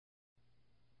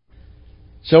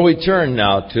So we turn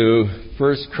now to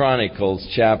 1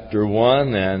 Chronicles chapter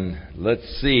 1, and let's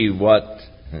see what,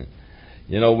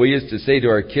 we used to say to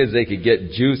our kids they could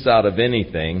get juice out of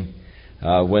anything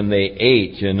when they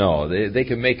ate, They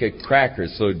could make a cracker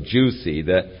so juicy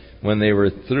that when they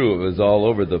were through it was all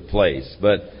over the place.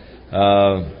 But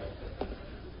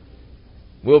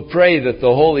we'll pray that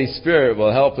the Holy Spirit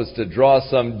will help us to draw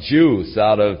some juice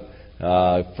out of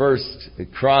 1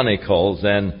 Chronicles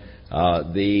and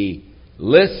the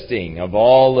listing of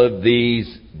all of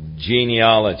these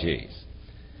genealogies.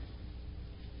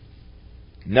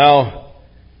 Now,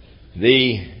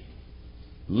 the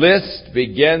list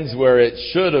begins where it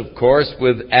should, of course,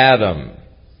 with Adam.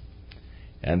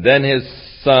 And then his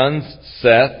sons,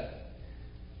 Seth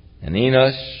and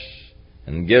Enosh,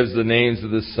 and gives the names of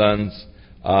the sons,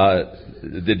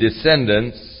 the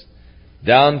descendants,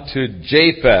 down to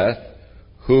Japheth,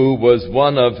 who was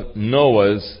one of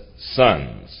Noah's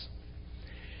sons.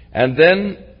 And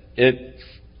then it's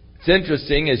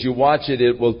interesting, as you watch it,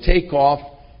 it will take off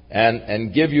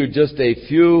and give you just a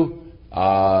few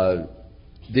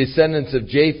descendants of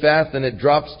Japheth, and it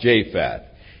drops Japheth.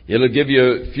 It'll give you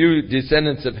a few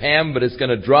descendants of Ham, but it's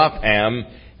going to drop Ham,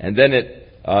 and then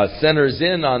it centers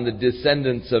in on the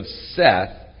descendants of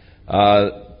Seth,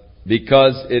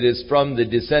 because it is from the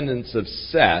descendants of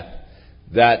Seth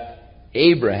that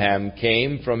Abraham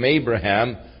came, from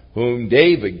Abraham whom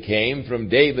David came, from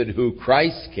David who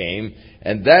Christ came,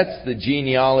 and that's the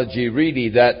genealogy really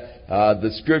that the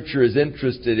Scripture is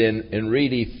interested in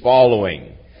really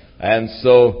following. And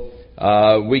so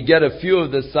we get a few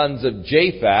of the sons of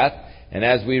Japheth, and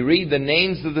as we read the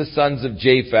names of the sons of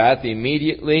Japheth,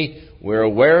 immediately we're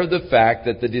aware of the fact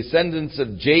that the descendants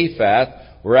of Japheth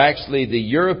were actually the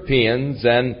Europeans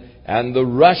and the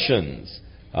Russians.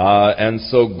 And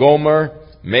so Gomer,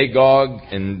 Magog,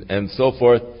 and so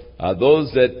forth,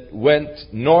 those that went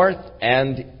north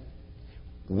and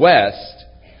west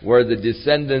were the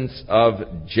descendants of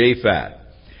Japheth.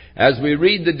 As we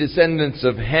read the descendants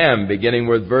of Ham, beginning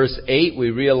with verse 8,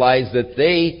 we realize that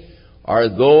they are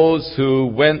those who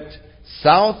went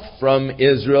south from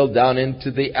Israel down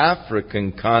into the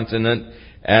African continent,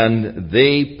 and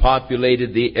they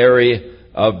populated the area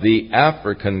of the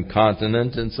African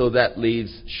continent, and so that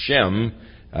leaves Shem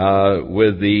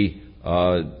with the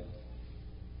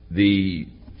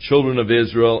children of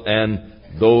Israel and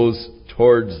those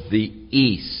towards the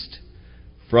east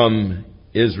from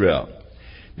Israel.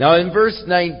 Now in verse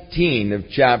 19 of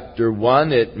chapter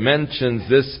 1, it mentions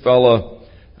this fellow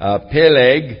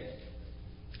Peleg,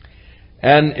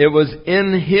 and it was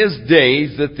in his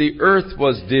days that the earth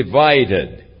was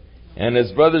divided, and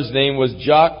his brother's name was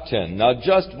Joktan. Now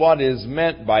just what is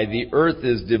meant by the earth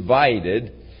is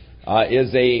divided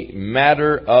is a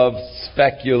matter of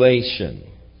speculation.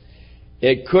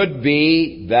 It could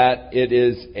be that it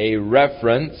is a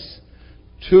reference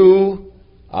to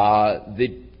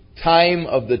the time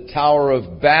of the Tower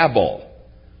of Babel,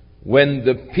 when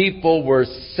the people were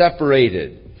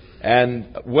separated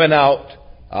and went out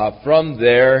from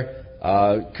there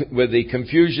with the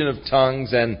confusion of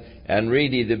tongues and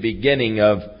really the beginning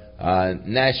of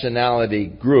nationality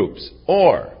groups.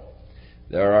 Or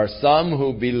there are some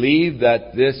who believe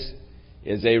that this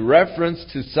is a reference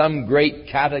to some great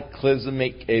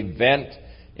cataclysmic event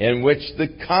in which the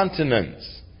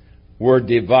continents were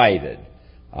divided.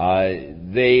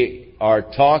 They are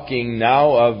talking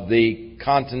now of the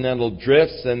continental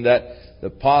drifts, and that the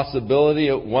possibility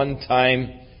at one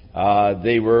time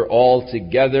they were all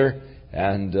together,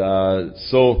 and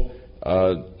so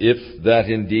if that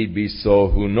indeed be so,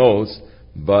 who knows,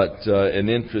 but an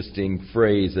interesting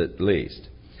phrase at least.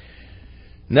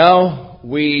 Now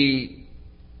we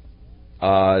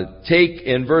take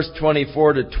in verse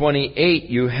 24 to 28,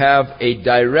 you have a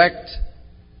direct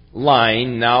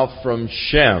line now from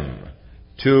Shem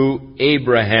to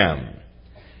Abraham.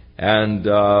 And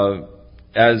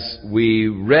as we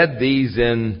read these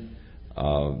in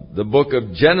the book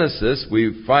of Genesis,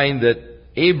 we find that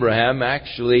Abraham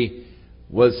actually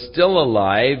was still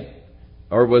alive,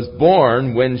 or was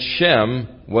born when Shem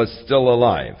was still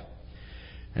alive.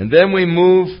 And then we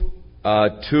move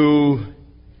to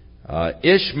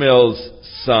Ishmael's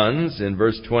sons in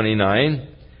verse 29,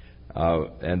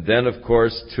 and then of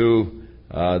course to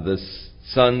the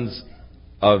sons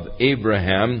of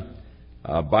Abraham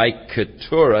by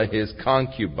Keturah, his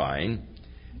concubine,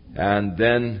 and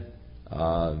then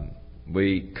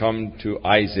we come to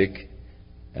Isaac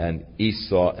and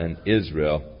Esau and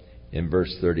Israel in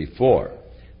verse 34.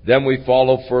 Then we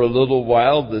follow for a little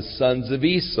while the sons of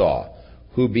Esau,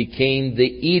 who became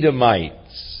the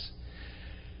Edomites.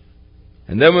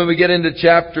 And then when we get into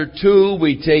chapter 2,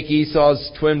 we take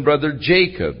Esau's twin brother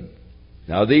Jacob.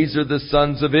 Now these are the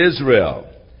sons of Israel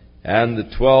and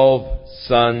the 12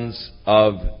 sons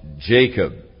of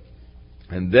Jacob.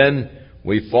 And then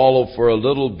we follow for a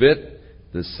little bit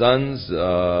the sons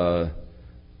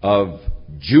of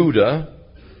Judah.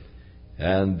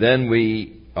 And then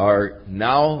we are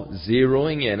now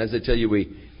zeroing in. As I tell you,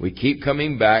 we keep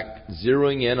coming back,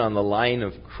 zeroing in on the line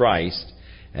of Christ.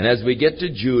 And as we get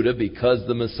to Judah, because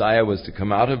the Messiah was to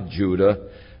come out of Judah,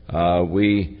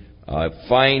 we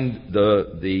find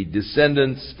the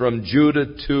descendants from Judah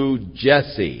to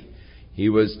Jesse. He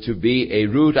was to be a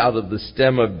root out of the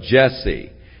stem of Jesse.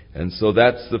 And so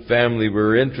that's the family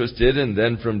we're interested in. And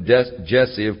then from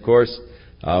Jesse, of course,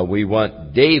 we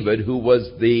want David, who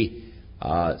was the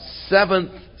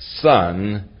seventh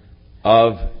son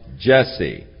of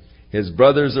Jesse. His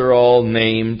brothers are all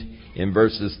named in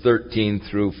verses 13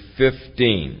 through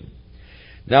 15.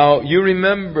 Now, you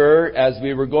remember as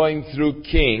we were going through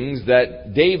Kings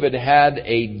that David had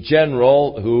a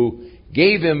general who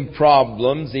gave him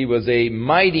problems. He was a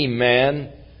mighty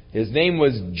man. His name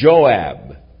was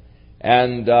Joab.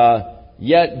 And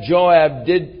yet Joab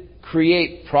did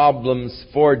create problems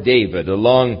for David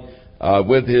along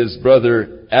with his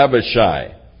brother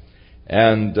Abishai.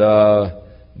 And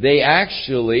they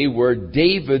actually were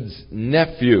David's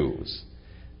nephews.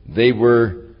 They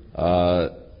were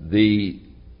the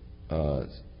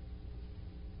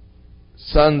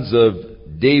sons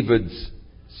of David's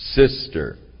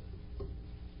sister.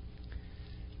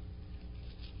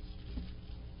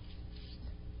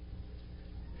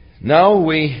 Now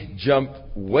we jump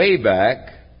way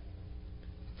back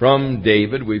from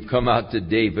David. We've come out to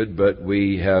David, but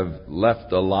we have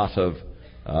left a lot of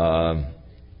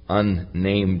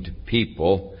unnamed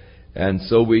people. And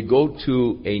so we go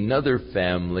to another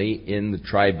family in the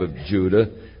tribe of Judah,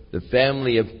 the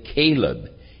family of Caleb.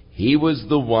 He was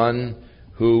the one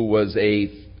who was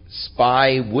a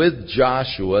spy with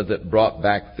Joshua that brought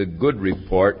back the good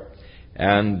report.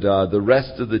 And the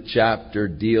rest of the chapter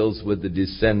deals with the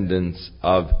descendants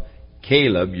of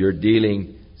Caleb. You're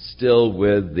dealing still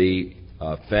with the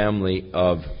family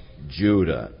of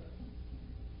Judah.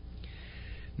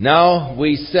 Now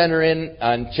we center in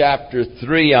on chapter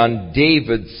 3 on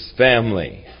David's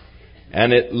family.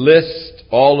 And it lists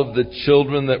all of the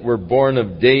children that were born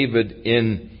of David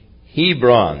in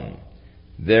Hebron.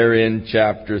 There in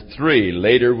chapter 3.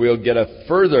 Later we'll get a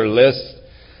further list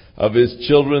of his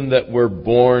children that were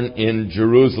born in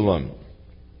Jerusalem.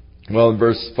 Well, in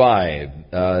verse 5,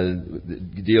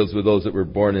 deals with those that were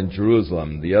born in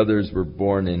Jerusalem. The others were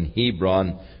born in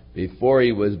Hebron before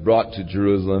he was brought to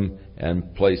Jerusalem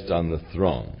and placed on the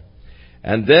throne.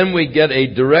 And then we get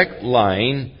a direct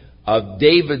line of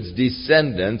David's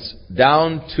descendants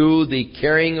down to the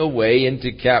carrying away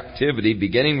into captivity,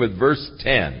 beginning with verse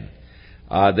 10.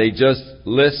 They just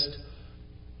list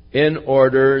in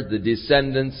order the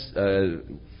descendants,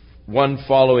 one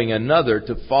following another,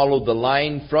 to follow the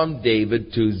line from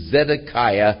David to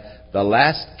Zedekiah, the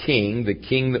last king, the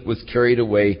king that was carried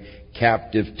away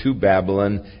captive to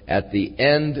Babylon at the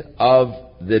end of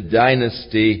the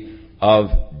dynasty of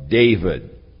David.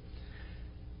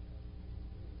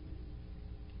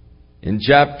 In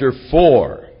chapter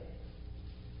 4,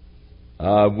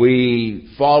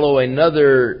 we follow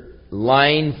another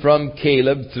line from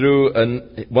Caleb through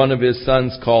one of his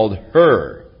sons called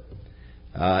Hur.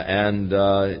 And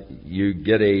you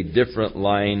get a different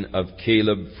line of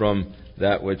Caleb from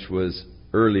that which was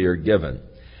earlier given.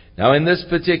 Now in this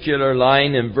particular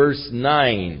line, in verse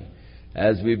 9,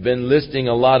 as we've been listing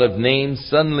a lot of names,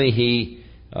 suddenly he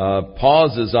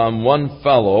pauses on one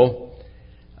fellow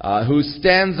who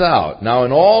stands out. Now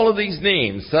in all of these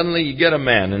names, suddenly you get a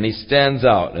man and he stands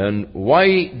out. And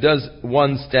why does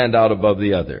one stand out above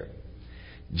the other?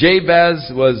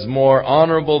 Jabez was more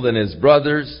honorable than his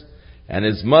brothers, and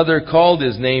his mother called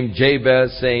his name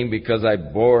Jabez, saying, because I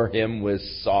bore him with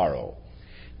sorrow.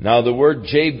 Now the word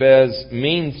Jabez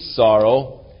means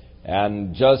sorrow,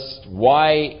 and just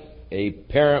why a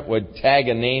parent would tag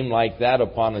a name like that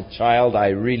upon a child, I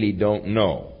really don't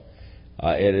know.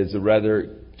 It is a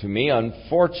rather, to me,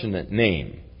 unfortunate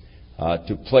name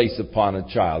to place upon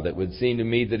a child. It would seem to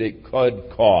me that it could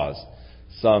cause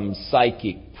some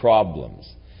psychic problems.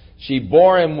 She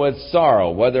bore him with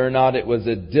sorrow, whether or not it was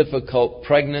a difficult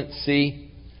pregnancy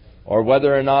or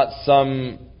whether or not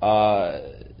some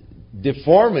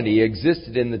deformity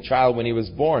existed in the child when he was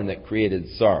born that created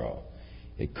sorrow.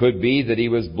 It could be that he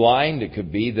was blind. It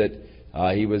could be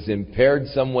that he was impaired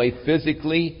some way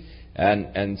physically.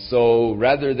 And so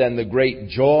rather than the great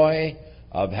joy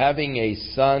of having a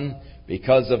son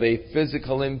because of a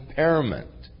physical impairment.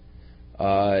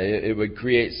 It would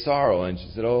create sorrow. And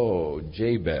she said, oh,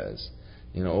 Jabez,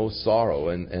 oh, sorrow.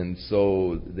 And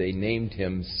so they named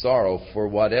him Sorrow for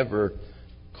whatever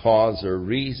cause or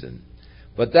reason.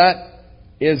 But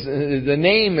the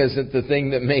name isn't the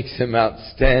thing that makes him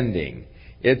outstanding.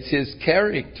 It's his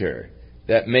character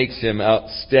that makes him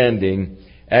outstanding.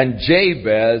 And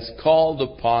Jabez called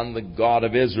upon the God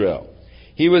of Israel.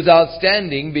 He was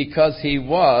outstanding because he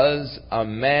was a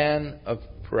man of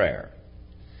prayer.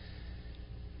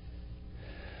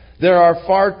 There are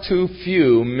far too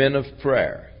few men of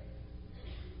prayer.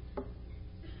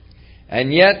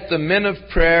 And yet the men of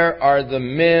prayer are the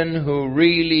men who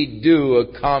really do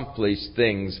accomplish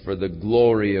things for the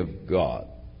glory of God.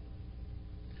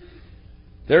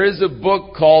 There is a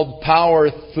book called Power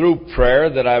Through Prayer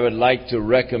that I would like to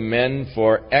recommend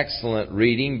for excellent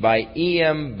reading by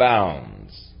E.M. Bounds.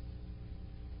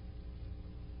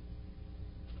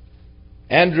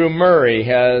 Andrew Murray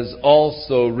has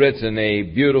also written a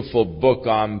beautiful book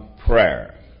on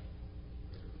prayer.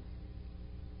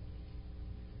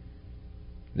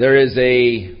 There is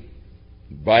a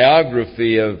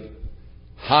biography of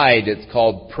Hyde. It's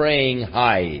called Praying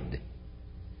Hyde.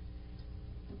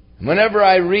 Whenever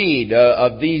I read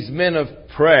of these men of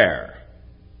prayer,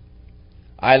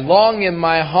 I long in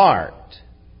my heart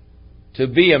to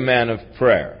be a man of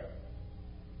prayer.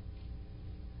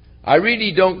 I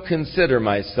really don't consider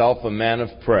myself a man of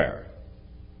prayer.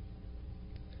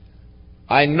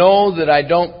 I know that I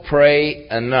don't pray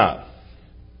enough.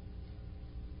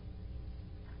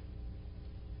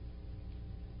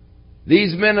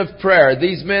 These men of prayer,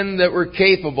 these men that were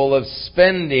capable of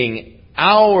spending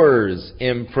hours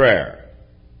in prayer.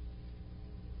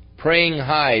 Praying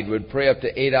Hyde would pray up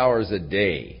to 8 hours a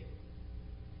day.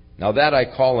 Now that I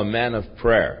call a man of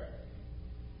prayer.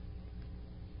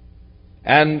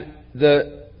 And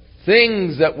the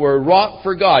things that were wrought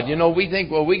for God. We think,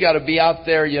 well, we got to be out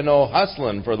there,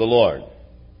 hustling for the Lord.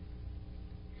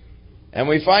 And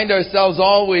we find ourselves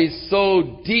always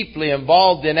so deeply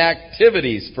involved in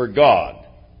activities for God.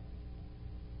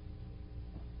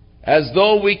 As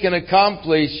though we can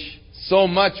accomplish so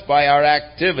much by our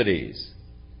activities.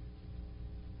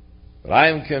 But I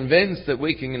am convinced that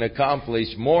we can accomplish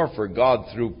more for God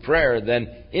through prayer than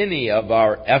any of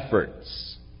our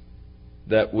efforts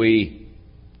that we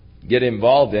get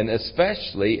involved in,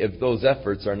 especially if those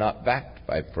efforts are not backed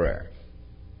by prayer.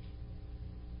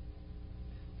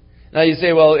 Now you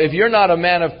say, well, if you're not a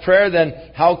man of prayer,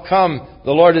 then how come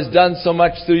the Lord has done so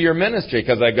much through your ministry?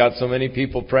 Because I've got so many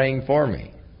people praying for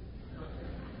me.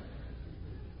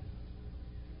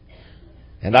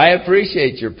 And I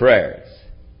appreciate your prayers.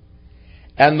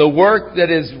 And the work that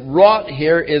is wrought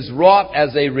here is wrought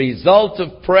as a result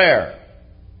of prayer.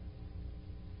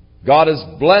 God has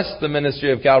blessed the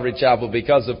ministry of Calvary Chapel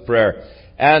because of prayer.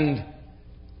 And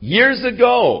years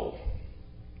ago,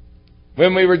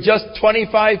 when we were just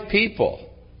 25 people,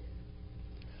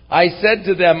 I said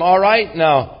to them, all right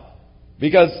now,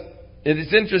 because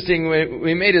it's interesting,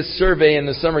 we made a survey in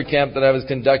the summer camp that I was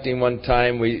conducting one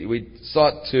time. We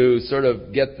sought to sort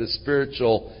of get the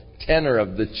spiritual tenor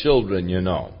of the children,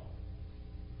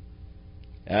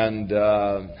 And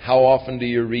how often do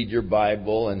you read your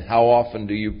Bible, and how often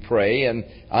do you pray? And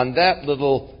on that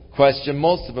little question,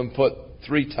 most of them put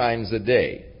 3 times a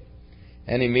day.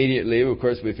 And immediately, of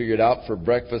course, we figured out for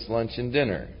breakfast, lunch, and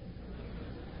dinner.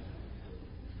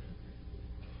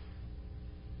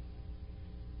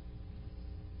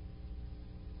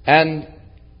 And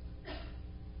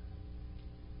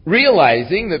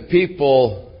realizing that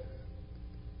people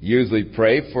usually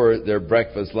pray for their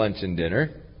breakfast, lunch, and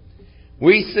dinner,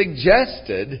 we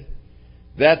suggested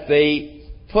that they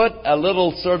put a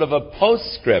little sort of a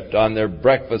postscript on their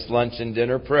breakfast, lunch, and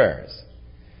dinner prayers.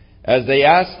 As they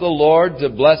asked the Lord to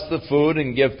bless the food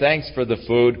and give thanks for the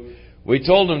food, we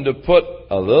told them to put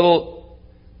a little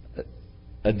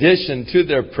addition to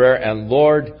their prayer, and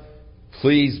Lord,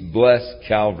 please bless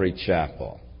Calvary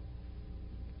Chapel.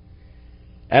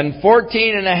 And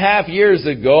 14 and a half years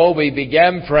ago, we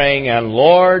began praying, and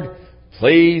Lord,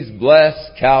 please bless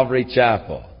Calvary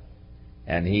Chapel.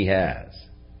 And He has.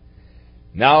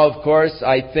 Now, of course,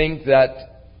 I think that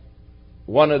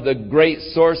one of the great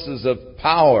sources of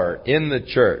power in the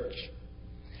church,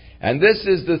 and this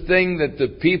is the thing that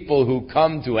the people who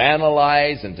come to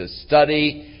analyze and to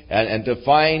study and to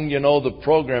find, the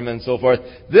program and so forth,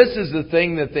 this is the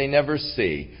thing that they never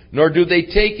see, nor do they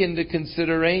take into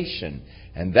consideration.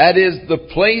 And that is the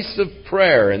place of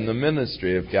prayer in the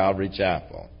ministry of Calvary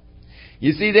Chapel.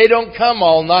 You see, they don't come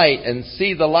all night and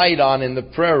see the light on in the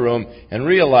prayer room and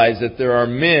realize that there are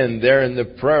men there in the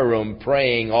prayer room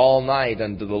praying all night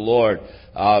unto the Lord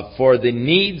for the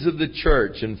needs of the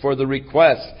church and for the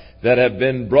requests that have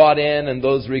been brought in and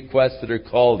those requests that are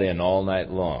called in all night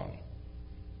long.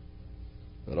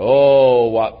 But oh,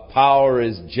 what power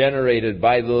is generated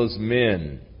by those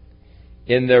men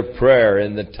in their prayer,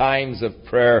 in the times of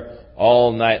prayer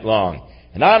all night long.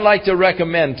 And I'd like to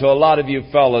recommend to a lot of you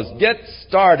fellows, get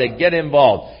started, get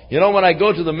involved. You know, when I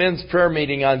go to the men's prayer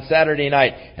meeting on Saturday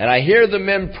night and I hear the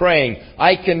men praying,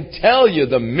 I can tell you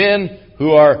the men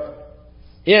who are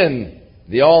in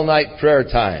the all-night prayer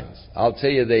times, I'll tell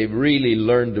you they really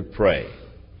learn to pray.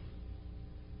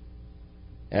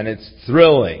 And it's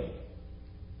thrilling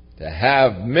to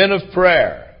have men of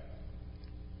prayer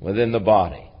within the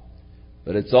body.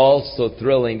 But it's also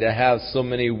thrilling to have so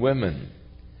many women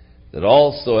that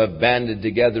also have banded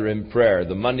together in prayer.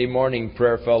 The Monday morning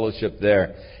prayer fellowship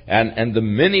there, and the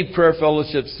many prayer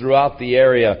fellowships throughout the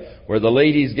area where the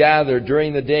ladies gather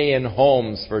during the day in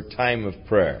homes for time of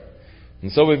prayer.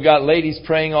 And so we've got ladies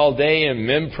praying all day and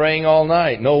men praying all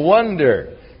night. No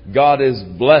wonder God is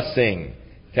blessing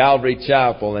Calvary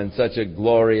Chapel in such a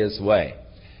glorious way.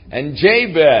 And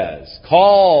Jabez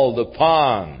called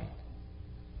upon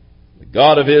the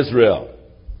God of Israel.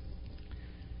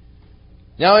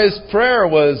 Now his prayer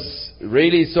was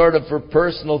really sort of for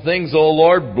personal things. O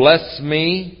Lord, bless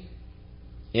me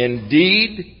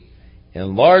indeed.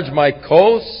 Enlarge my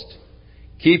coast.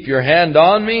 Keep your hand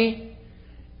on me.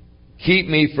 Keep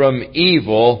me from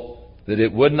evil, that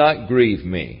it would not grieve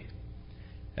me.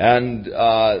 And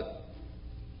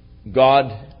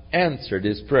God answered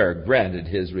his prayer, granted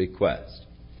his request.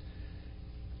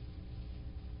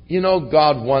 You know,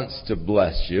 God wants to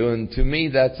bless you, and to me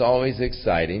that's always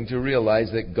exciting to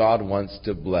realize that God wants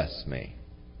to bless me.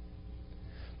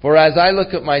 For as I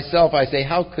look at myself, I say,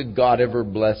 how could God ever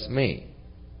bless me?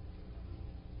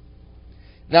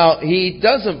 Now, He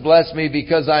doesn't bless me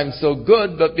because I'm so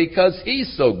good, but because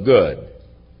He's so good.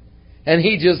 And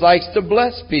He just likes to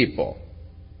bless people.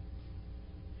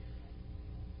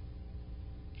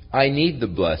 I need the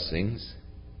blessings.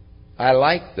 I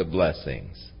like the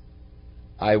blessings.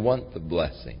 I want the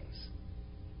blessings.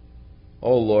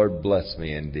 Oh Lord, bless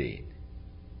me indeed.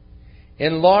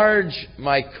 Enlarge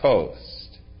my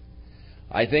coast.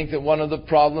 I think that one of the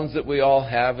problems that we all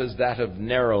have is that of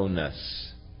narrowness.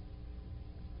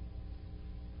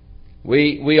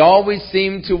 We always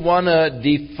seem to want to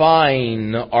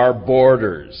define our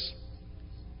borders.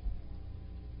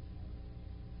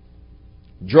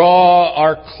 Draw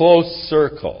our close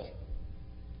circle.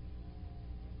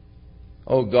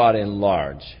 Oh God,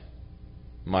 enlarge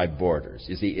my borders.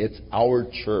 You see, it's our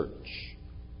church.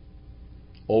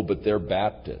 Oh, but they're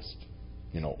Baptist.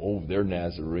 You know, oh, they're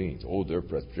Nazarenes. Oh, they're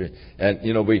Presbyterian. And,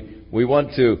 you know, we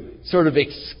want to sort of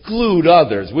exclude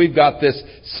others. We've got this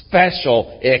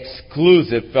special,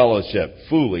 exclusive fellowship.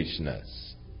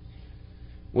 Foolishness.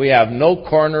 We have no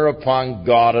corner upon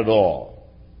God at all.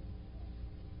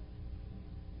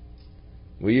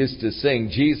 We used to sing,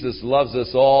 Jesus loves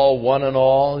us all, one and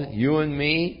all, you and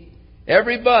me,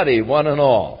 everybody, one and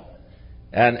all.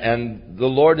 And the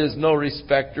Lord is no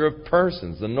respecter of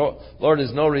persons. The Lord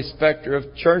is no respecter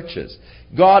of churches.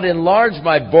 God, enlarge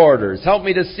my borders. Help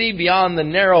me to see beyond the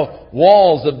narrow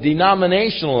walls of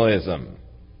denominationalism.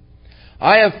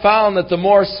 I have found that the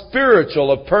more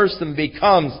spiritual a person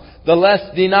becomes, the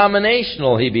less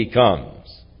denominational he becomes.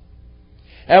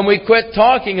 And we quit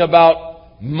talking about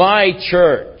my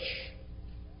church.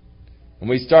 And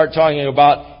we start talking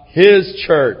about His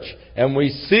church. And we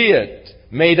see it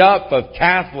made up of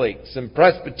Catholics and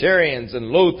Presbyterians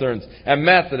and Lutherans and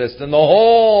Methodists and the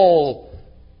whole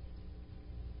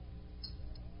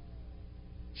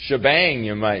shebang,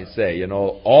 you might say. You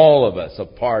know, all of us a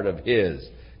part of His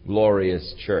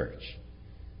glorious church.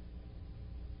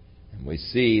 And we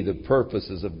see the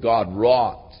purposes of God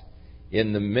wrought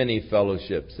in the many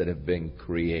fellowships that have been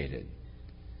created.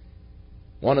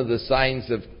 One of the signs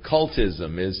of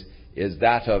cultism is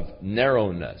that of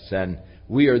narrowness, and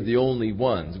we are the only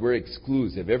ones. We're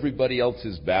exclusive. Everybody else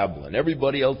is babbling.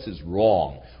 Everybody else is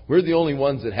wrong. We're the only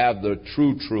ones that have the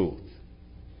true truth.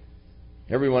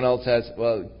 Everyone else has,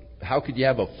 well, how could you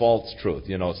have a false truth?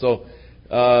 You know, so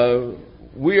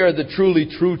we are the truly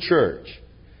true church.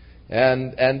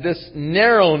 And this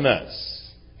narrowness,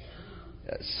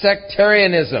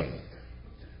 sectarianism,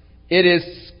 it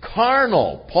is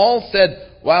carnal. Paul said,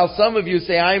 while some of you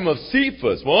say, I'm of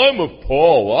Cephas, well, I'm of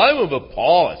Paul, well, I'm of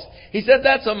Apollos. He said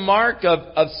that's a mark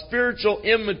of spiritual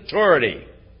immaturity.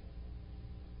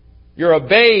 You're a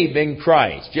babe in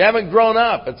Christ. You haven't grown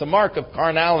up. It's a mark of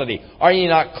carnality. Are ye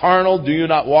not carnal? Do you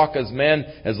not walk as men?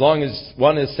 As long as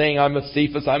one is saying, I'm of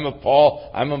Cephas, I'm of Paul,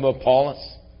 I'm of Apollos.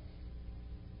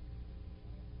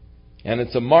 And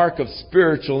it's a mark of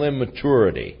spiritual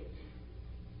immaturity.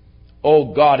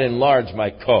 Oh God, enlarge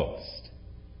my coast.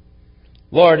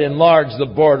 Lord, enlarge the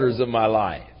borders of my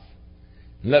life.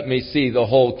 And let me see the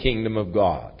whole kingdom of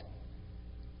God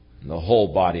and the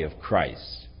whole body of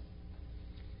Christ.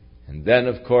 And then,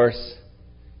 of course,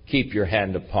 keep your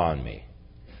hand upon me.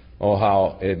 Oh,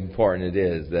 how important it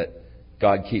is that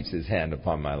God keeps His hand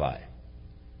upon my life.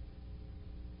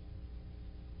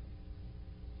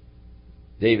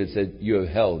 David said, you have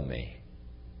held me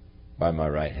by my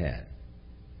right hand.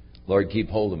 Lord, keep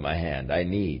hold of my hand. I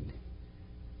need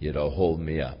you to hold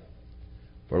me up.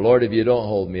 For Lord, if you don't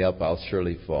hold me up, I'll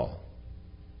surely fall.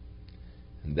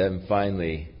 And then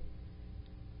finally,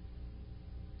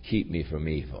 keep me from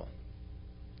evil,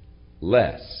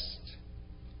 lest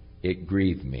it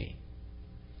grieve me.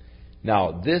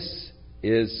 Now, this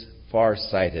is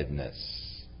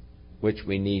farsightedness, which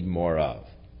we need more of.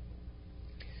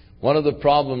 One of the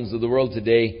problems of the world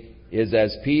today is,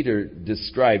 as Peter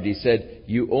described, he said,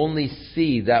 you only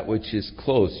see that which is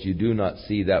close, you do not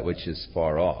see that which is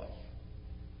far off.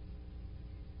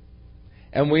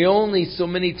 And we only so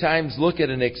many times look at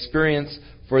an experience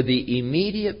for the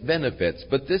immediate benefits,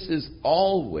 but this is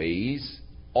always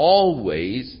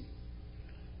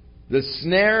the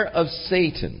snare of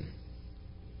Satan.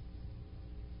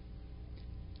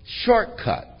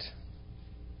 Shortcut.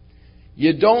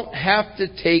 You don't have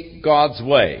to take God's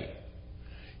way.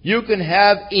 You can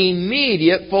have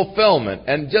immediate fulfillment.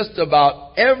 And just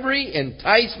about every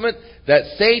enticement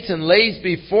that Satan lays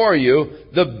before you,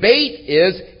 the bait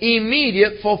is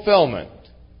immediate fulfillment.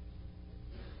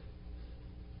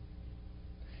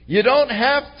 You don't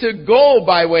have to go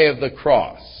by way of the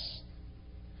cross.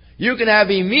 You can have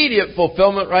immediate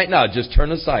fulfillment right now. Just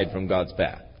turn aside from God's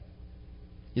path.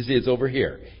 You see, it's over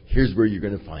here. Here's where you're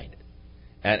going to find it.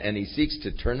 And He seeks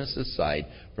to turn us aside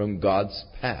from God's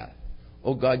path.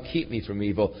 Oh God, keep me from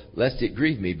evil, lest it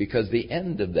grieve me. Because the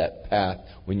end of that path,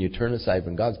 when you turn aside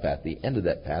from God's path, the end of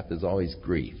that path is always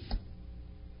grief.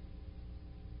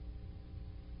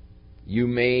 You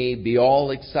may be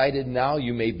all excited now.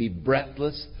 You may be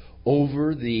breathless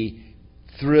over the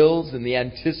thrills and the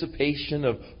anticipation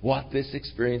of what this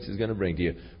experience is going to bring to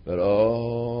you. But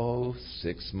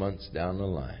 6 months down the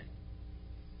line,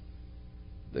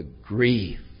 the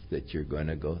grief that you're going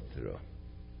to go through.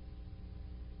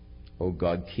 Oh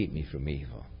God, keep me from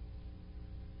evil,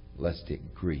 lest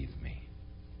it grieve me.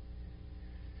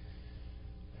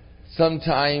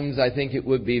 Sometimes I think it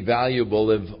would be valuable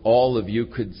if all of you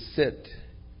could sit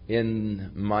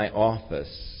in my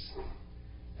office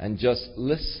and just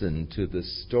listen to the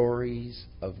stories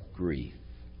of grief.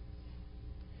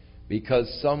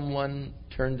 Because someone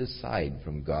turned aside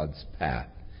from God's path,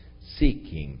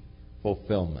 seeking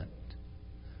fulfillment.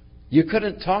 You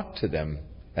couldn't talk to them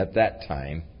at that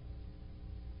time.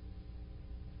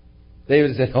 They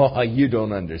would have said, oh, you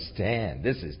don't understand.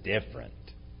 This is different.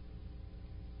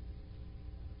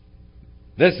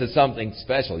 This is something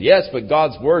special. Yes, but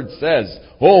God's Word says,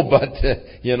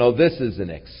 this is an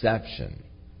exception.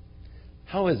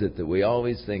 How is it that we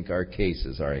always think our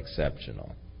cases are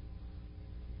exceptional?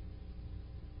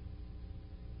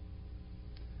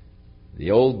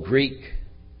 The old Greek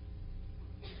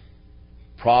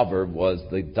proverb was,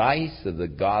 the dice of the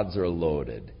gods are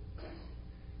loaded.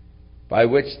 By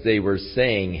which they were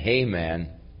saying, hey man,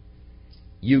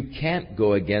 you can't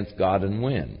go against God and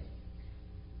win.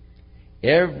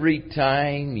 Every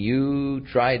time you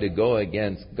try to go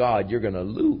against God, you're going to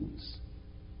lose.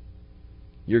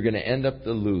 You're going to end up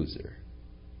the loser.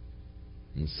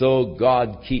 And so,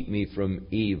 God, keep me from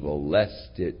evil,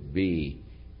 lest it be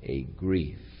a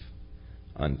grief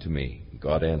unto me.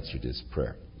 God answered his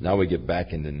prayer. Now we get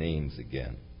back into names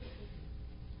again.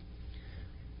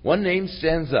 One name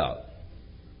stands out.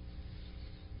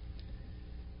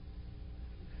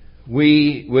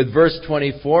 We, with verse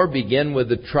 24, begin with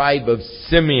the tribe of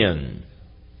Simeon.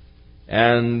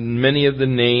 And many of the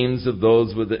names of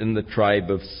those within the tribe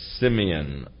of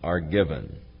Simeon are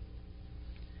given.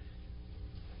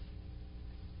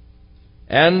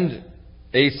 And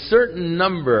a certain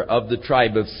number of the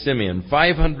tribe of Simeon,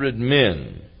 500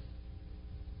 men,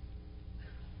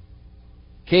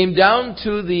 came down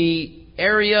to the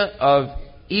area of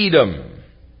Edom,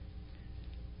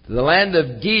 to the land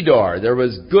of Gedor. There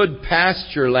was good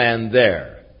pasture land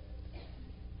there.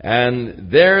 And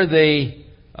there they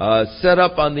set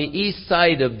up on the east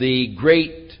side of the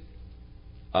great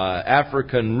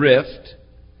African rift,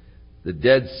 the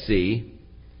Dead Sea.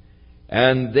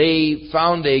 And they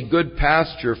found a good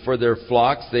pasture for their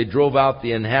flocks. They drove out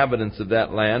the inhabitants of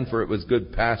that land, for it was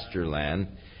good pasture land.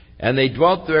 And they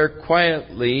dwelt there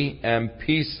quietly and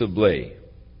peaceably.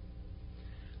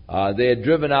 They had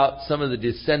driven out some of the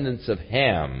descendants of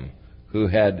Ham, who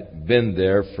had been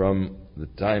there from the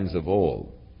times of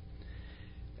old.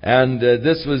 And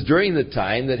this was during the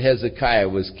time that Hezekiah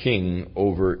was king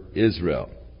over Israel.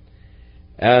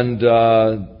 And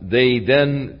they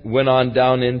then went on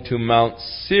down into Mount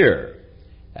Seir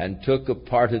and took a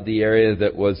part of the area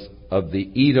that was of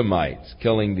the Edomites,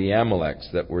 killing the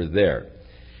Amaleks that were there.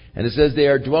 And it says they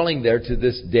are dwelling there to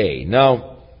this day.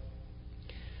 Now,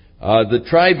 the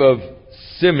tribe of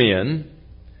Simeon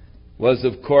was,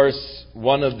 of course,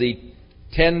 one of the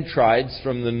 10 tribes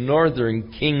from the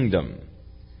northern kingdom.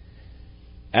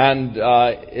 And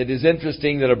it is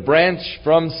interesting that a branch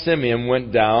from Simeon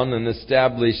went down and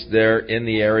established there in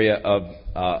the area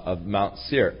of Mount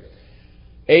Seir.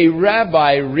 A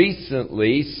rabbi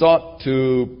recently sought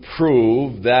to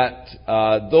prove that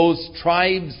those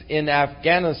tribes in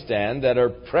Afghanistan that are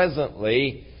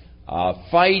presently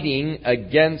fighting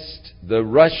against the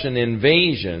Russian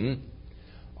invasion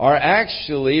are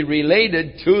actually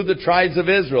related to the tribes of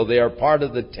Israel. They are part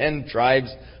of the 10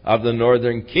 tribes of the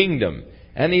northern kingdom.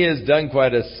 And he has done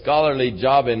quite a scholarly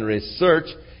job in research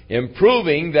in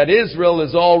proving that Israel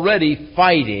is already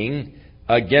fighting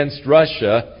against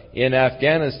Russia in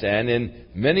Afghanistan. And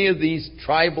many of these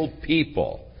tribal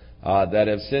people that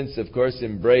have since, of course,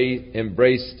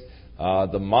 embraced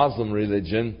the Muslim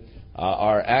religion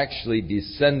are actually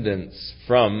descendants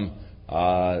from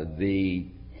the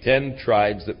 10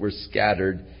 tribes that were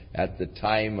scattered at the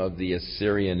time of the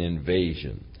Assyrian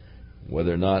invasion.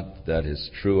 Whether or not that is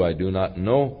true, I do not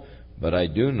know, but I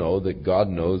do know that God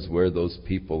knows where those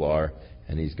people are,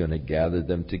 and He's going to gather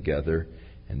them together.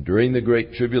 And during the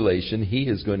Great Tribulation, He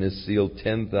is going to seal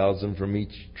 10,000 from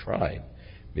each tribe,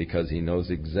 because He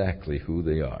knows exactly who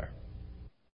they are.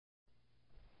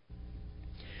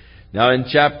 Now in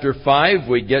chapter 5,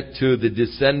 we get to the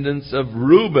descendants of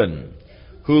Reuben,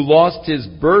 who lost his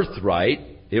birthright.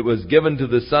 It was given to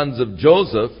the sons of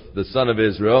Joseph, the son of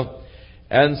Israel.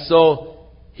 And so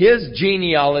his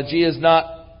genealogy is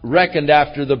not reckoned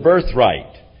after the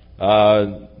birthright.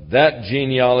 That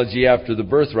genealogy after the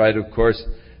birthright, of course,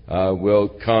 will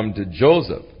come to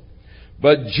Joseph.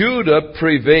 But Judah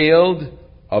prevailed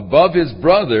above his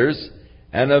brothers,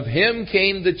 and of him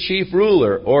came the chief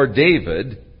ruler, or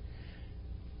David.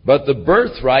 But the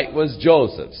birthright was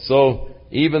Joseph. So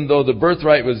even though the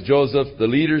birthright was Joseph, the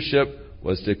leadership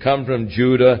was to come from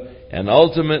Judah, and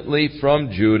ultimately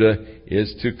from Judah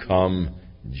is to come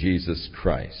Jesus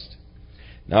Christ.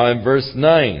 Now in verse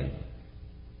 9,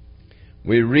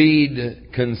 we read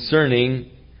concerning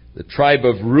the tribe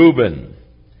of Reuben,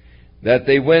 that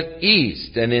they went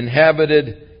east and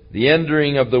inhabited the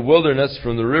entering of the wilderness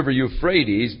from the river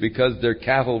Euphrates, because their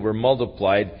cattle were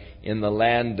multiplied in the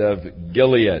land of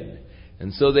Gilead.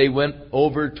 And so they went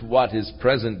over to what is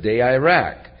present-day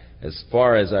Iraq, as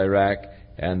far as Iraq,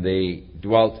 and they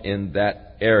dwelt in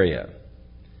that area.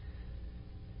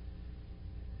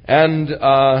 And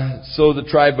so the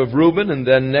tribe of Reuben, and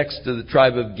then next to the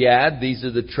tribe of Gad, these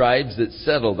are the tribes that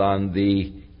settled on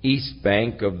the east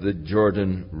bank of the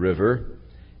Jordan River.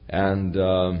 And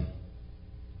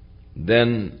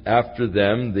then after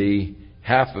them, the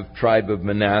half of tribe of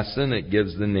Manasseh, and it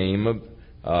gives the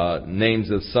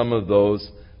names of some of those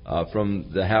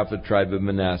from the half of tribe of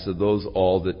Manasseh, those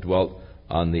all that dwelt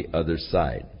on the other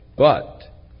side. But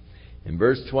in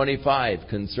verse 25,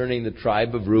 concerning the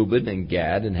tribe of Reuben and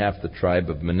Gad and half the tribe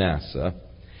of Manasseh,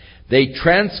 they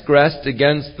transgressed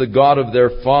against the God of their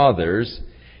fathers,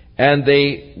 and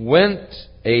they went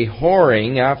a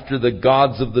whoring after the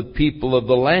gods of the people of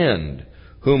the land,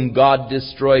 whom God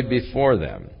destroyed before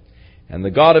them. And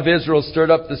the God of Israel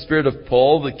stirred up the spirit of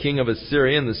Pul, the king of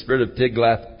Assyria, and the spirit of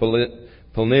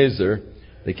Tiglath-Pileser,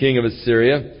 the king of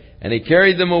Assyria, and he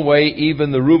carried them away,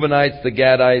 even the Reubenites, the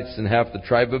Gadites, and half the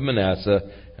tribe of Manasseh,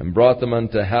 and brought them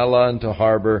unto Halah and to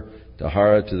Harbor, to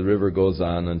Hara, to the river goes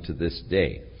on unto this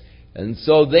day. And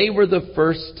so they were the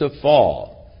first to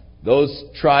fall, those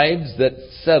tribes that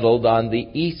settled on the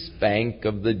east bank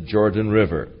of the Jordan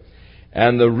River.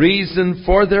 And the reason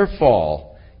for their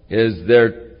fall is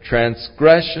their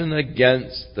transgression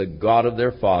against the God of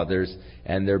their fathers,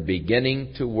 and their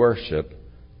beginning to worship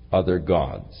other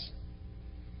gods.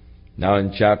 Now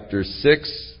in chapter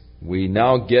 6, we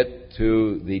now get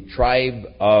to the tribe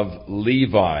of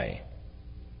Levi,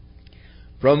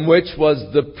 from which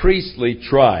was the priestly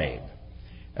tribe.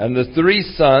 And the three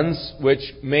sons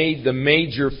which made the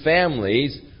major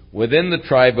families within the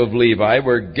tribe of Levi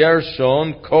were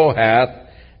Gershon, Kohath,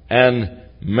 and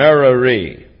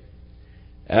Merari.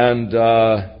 And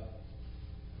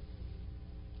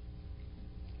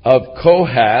of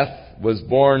Kohath was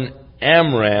born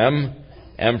Amram,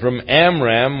 and from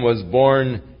Amram was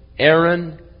born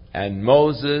Aaron and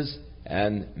Moses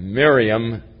and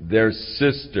Miriam, their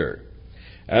sister.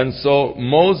 And so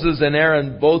Moses and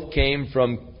Aaron both came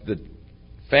from the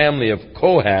family of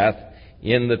Kohath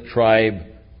in the tribe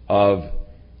of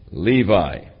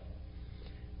Levi.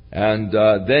 And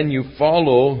then you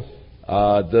follow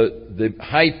the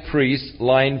high priest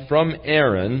line from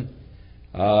Aaron,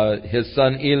 his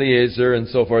son Eleazar and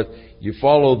so forth. You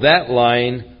follow that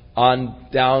line on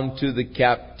down to the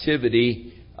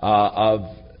captivity of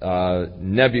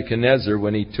Nebuchadnezzar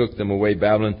when he took them away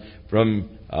Babylon. From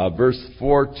verse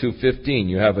 4 to 15,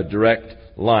 you have a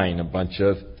direct line, a bunch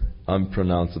of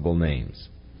unpronounceable names.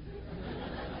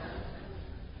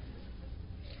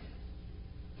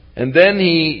 And then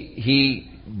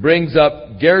he brings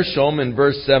up Gershom in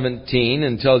verse 17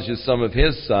 and tells you some of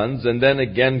his sons, and then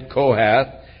again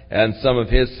Kohath and some of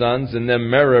his sons, and then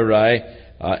Merari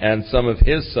and some of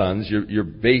his sons, your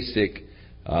basic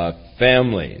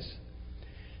families.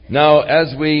 Now,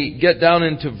 as we get down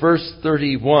into verse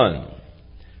 31,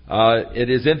 it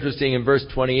is interesting in verse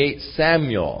 28,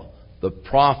 Samuel, the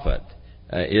prophet,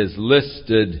 is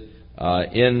listed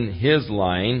in his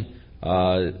line,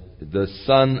 the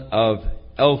son of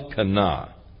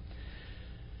Elkanah.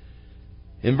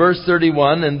 In verse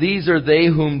 31, and these are they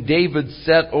whom David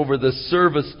set over the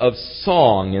service of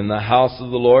song in the house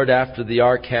of the Lord after the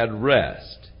ark had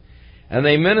rest. And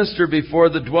they minister before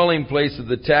the dwelling place of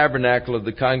the tabernacle of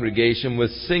the congregation with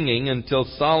singing until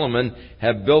Solomon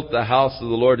had built the house of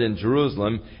the Lord in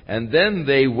Jerusalem. And then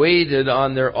they waited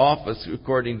on their office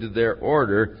according to their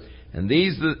order. And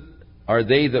these are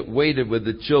they that waited with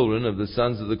the children of the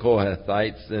sons of the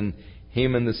Kohathites and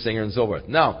Heman the singer and so forth.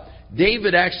 Now,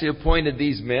 David actually appointed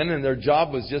these men, and their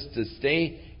job was just to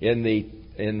stay in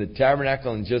the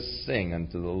tabernacle and just sing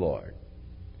unto the Lord.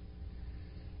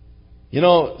 You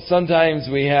know, sometimes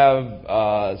we have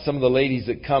some of the ladies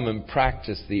that come and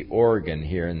practice the organ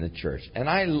here in the church. And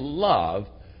I love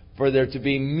for there to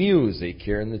be music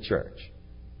here in the church.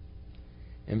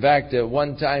 In fact, at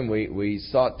one time we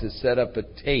sought to set up a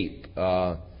tape,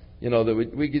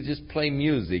 that we could just play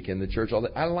music in the church all day.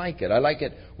 I like it. I like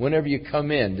it whenever you come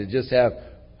in to just have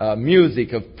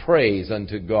music of praise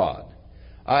unto God.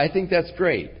 I think that's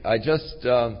great. I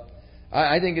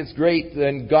think it's great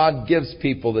when God gives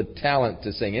people the talent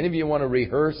to sing. Any of you want to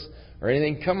rehearse or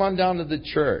anything, come on down to the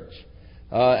church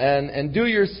and do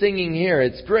your singing here.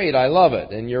 It's great. I love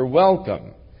it, and you're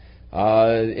welcome.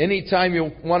 Anytime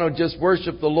you want to just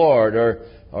worship the Lord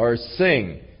or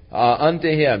sing unto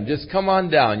Him, just come on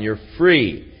down. You're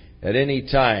free at any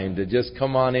time to just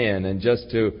come on in and just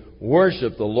to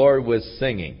worship the Lord with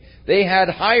singing. They had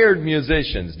hired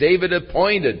musicians. David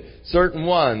appointed certain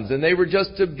ones, and they were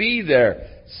just to be there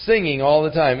singing all the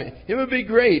time. It would be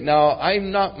great. Now,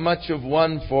 I'm not much of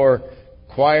one for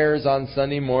choirs on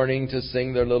Sunday morning to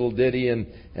sing their little ditty and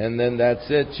then that's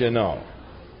it,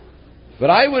 But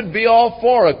I would be all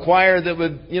for a choir that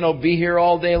would, be here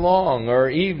all day long or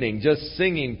evening, just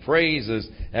singing praises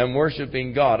and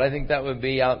worshiping God. I think that would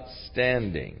be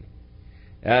outstanding.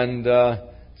 And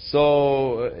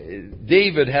so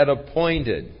David had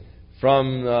appointed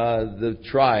from the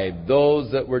tribe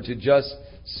those that were to just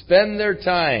spend their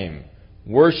time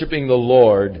worshiping the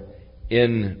Lord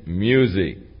in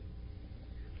music.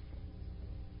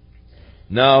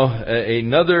 Now,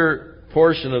 another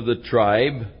portion of the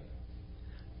tribe,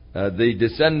 the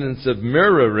descendants of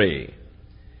Merari,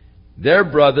 their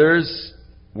brothers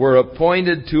were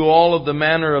appointed to all of the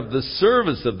manner of the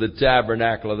service of the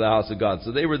tabernacle of the house of God.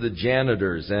 So they were the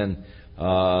janitors and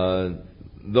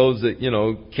those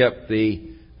that, kept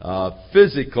the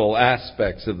physical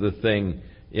aspects of the thing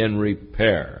in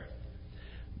repair.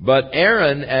 But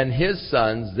Aaron and his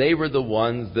sons, they were the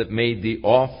ones that made the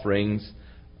offerings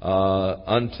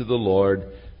unto the Lord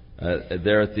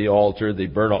there at the altar, the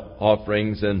burnt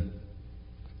offerings, and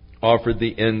offered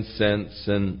the incense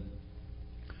and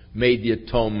made the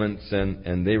atonements,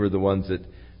 and they were the ones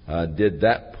that did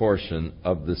that portion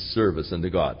of the service unto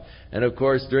God. And of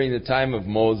course, during the time of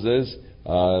Moses,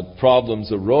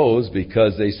 problems arose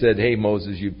because they said, hey,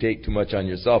 Moses, you take too much on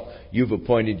yourself. You've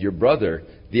appointed your brother,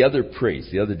 the other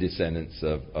priests, the other descendants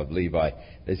of Levi.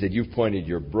 They said, you've appointed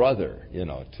your brother,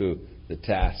 to the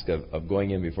task of going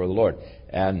in before the Lord.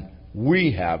 And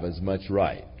we have as much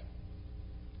right.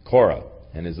 Korah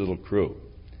and his little crew.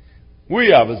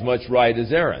 We have as much right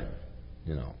as Aaron,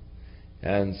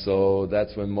 And so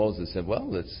that's when Moses said, well,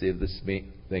 let's see if this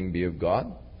thing be of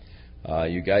God.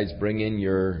 You guys bring in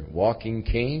your walking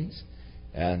canes,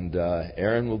 and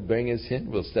Aaron will bring his hin.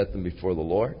 We'll set them before the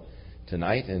Lord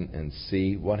tonight and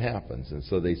see what happens. And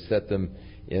so they set them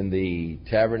in the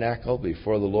tabernacle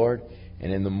before the Lord.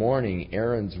 And in the morning,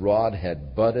 Aaron's rod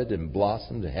had budded and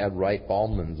blossomed. It had ripe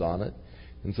almonds on it.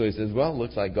 And so he says, well, it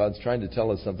looks like God's trying to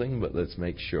tell us something, but let's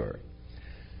make sure.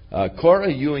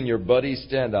 Korah, you and your buddies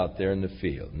stand out there in the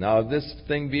field. Now, if this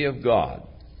thing be of God,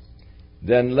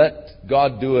 then let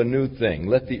God do a new thing.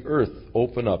 Let the earth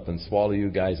open up and swallow you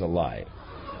guys alive.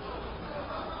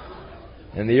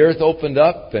 And the earth opened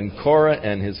up, and Korah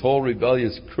and his whole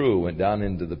rebellious crew went down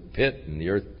into the pit, and the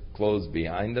earth closed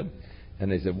behind them.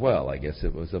 And they said, well, I guess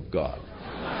it was of God.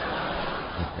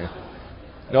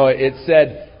 No, it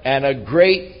said, and a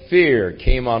great fear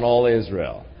came on all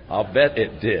Israel. I'll bet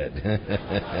it did.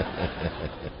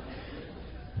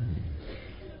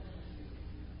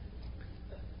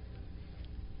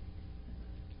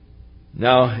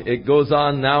 Now, it goes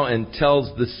on now and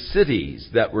tells the cities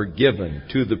that were given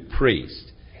to the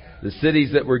priest. The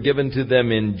cities that were given to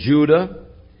them in Judah,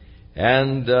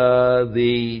 and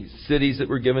the cities that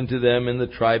were given to them in the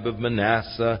tribe of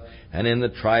Manasseh, and in the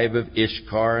tribe of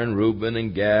Issachar, and Reuben,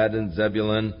 and Gad, and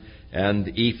Zebulun, and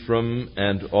Ephraim,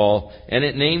 and all. And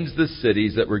it names the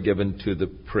cities that were given to the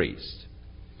priest.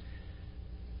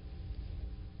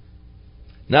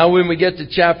 Now when we get to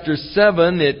chapter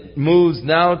 7, it moves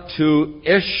now to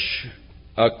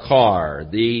Issachar,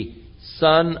 the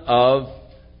son of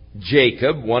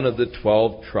Jacob, one of the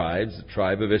 12 tribes, the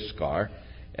tribe of Issachar.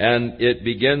 And it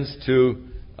begins to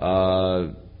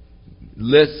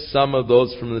list some of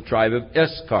those from the tribe of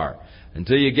Issachar,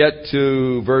 until you get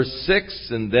to verse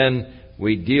 6, and then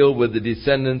we deal with the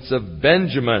descendants of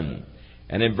Benjamin.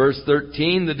 And in verse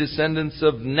 13, the descendants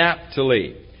of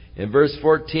Naphtali. In verse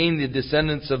 14, the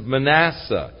descendants of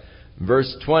Manasseh.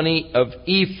 Verse 20, of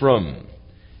Ephraim.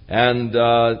 And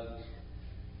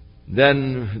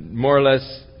then more or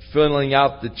less filling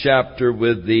out the chapter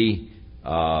with the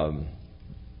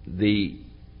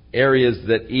areas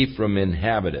that Ephraim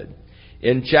inhabited.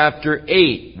 In chapter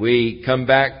 8, we come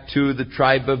back to the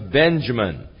tribe of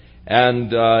Benjamin.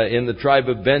 And in the tribe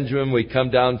of Benjamin, we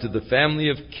come down to the family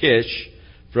of Kish,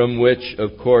 from which,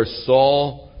 of course,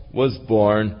 Saul was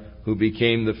born, who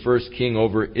became the first king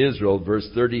over Israel. Verse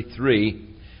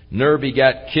 33, Ner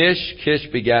begat Kish, Kish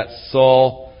begat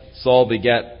Saul, Saul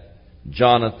begat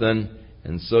Jonathan,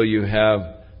 and so you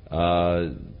have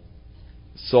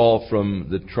Saul from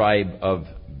the tribe of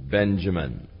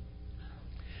Benjamin.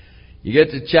 You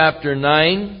get to chapter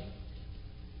 9,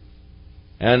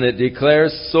 and it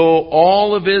declares, so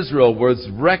all of Israel was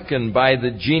reckoned by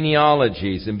the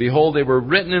genealogies, and behold, they were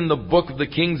written in the book of the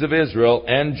kings of Israel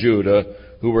and Judah,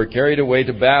 who were carried away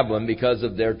to Babylon because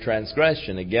of their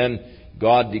transgression. Again,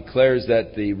 God declares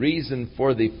that the reason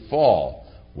for the fall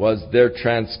was their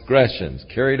transgressions,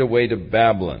 carried away to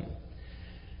Babylon.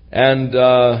 And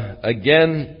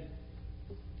again,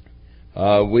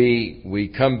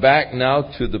 we come back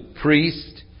now to the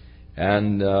priest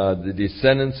and the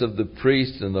descendants of the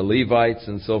priests and the Levites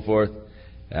and so forth.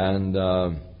 And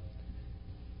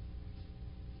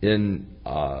in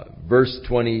verse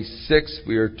 26,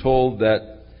 we are told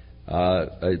that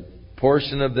a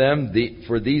portion of them,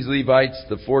 for these Levites,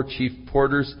 the 4 chief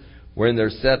porters, were in their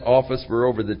set office, were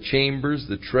over the chambers,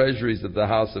 the treasuries of the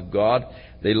house of God.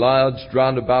 They lodged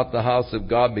round about the house of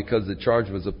God because the charge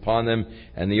was upon them,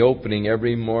 and the opening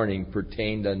every morning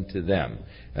pertained unto them.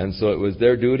 And so it was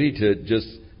their duty to just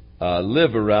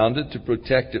live around it, to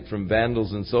protect it from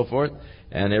vandals and so forth,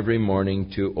 and every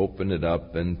morning to open it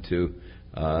up and to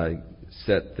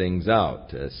set things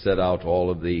out, set out all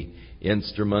of the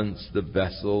instruments, the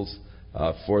vessels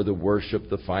for the worship,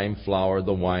 the fine flour,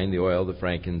 the wine, the oil, the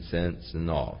frankincense, and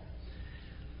all.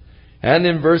 And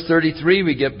in verse 33,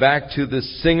 we get back to the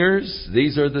singers.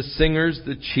 These are the singers,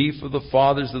 the chief of the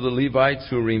fathers of the Levites,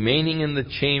 who remaining in the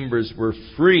chambers were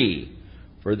free,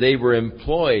 for they were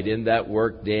employed in that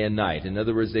work day and night. In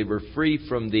other words, they were free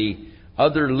from the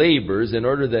other labors in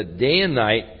order that day and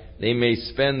night they may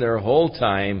spend their whole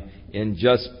time in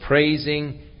just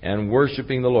praising and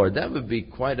worshiping the Lord. That would be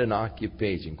quite an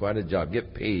occupation, quite a job.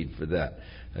 Get paid for that.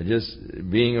 Just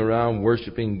being around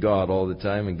worshiping God all the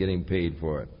time and getting paid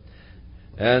for it.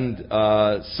 And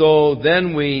so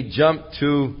then we jump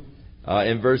to,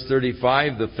 in verse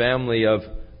 35, the family of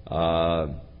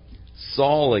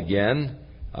Saul again,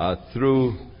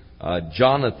 through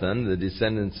Jonathan, the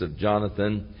descendants of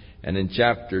Jonathan. And in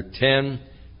chapter 10,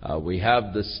 we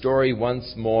have the story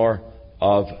once more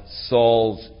of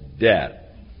Saul's death.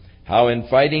 how in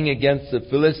fighting against the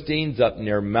Philistines up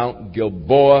near Mount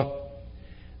Gilboa,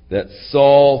 that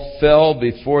Saul fell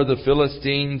before the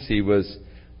Philistines. He was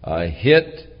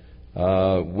hit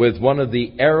with one of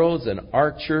the arrows. An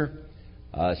archer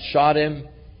shot him.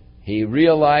 He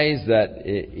realized that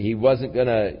he wasn't going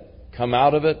to come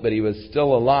out of it, but he was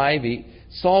still alive.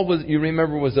 Saul was, you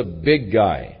remember, was a big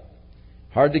guy.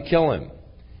 Hard to kill him.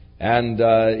 And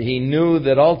he knew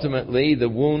that ultimately the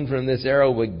wound from this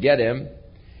arrow would get him.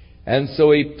 And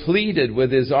so he pleaded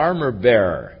with his armor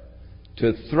bearer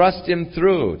to thrust him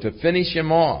through, to finish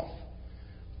him off.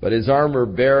 But his armor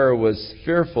bearer was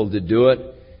fearful to do it.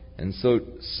 And so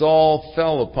Saul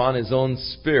fell upon his own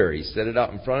spear. He set it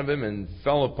out in front of him and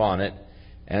fell upon it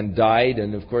and died.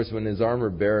 And of course, when his armor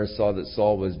bearer saw that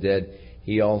Saul was dead,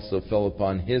 he also fell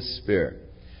upon his spear.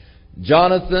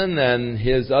 Jonathan and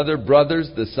his other brothers,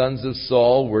 the sons of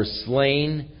Saul, were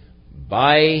slain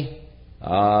by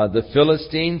the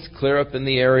Philistines clear up in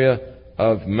the area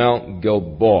of Mount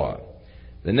Gilboa.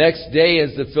 The next day,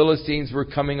 as the Philistines were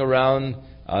coming around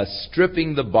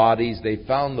stripping the bodies, they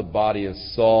found the body of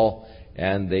Saul,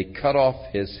 and they cut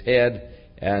off his head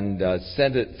and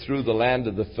sent it through the land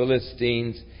of the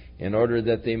Philistines in order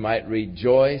that they might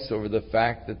rejoice over the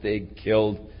fact that they had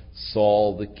killed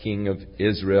Saul, the king of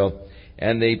Israel.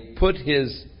 And they put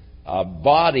his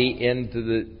body in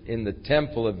the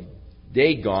temple of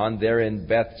Dagon there in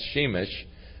Beth Shemesh,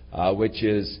 which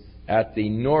is at the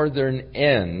northern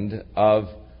end of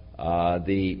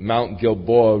the Mount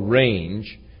Gilboa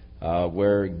range,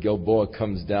 where Gilboa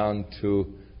comes down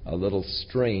to a little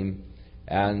stream.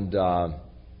 And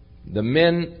the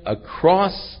men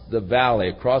across the valley,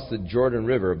 across the Jordan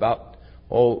River, about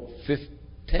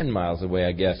 10 miles away,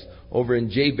 I guess, over in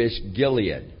Jabesh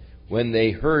Gilead, when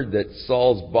they heard that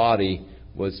Saul's body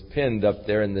was pinned up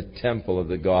there in the temple of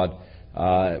the God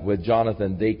with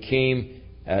Jonathan, they came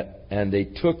and they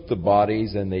took the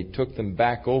bodies and they took them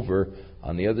back over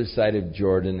on the other side of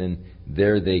Jordan, and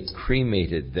there they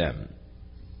cremated them.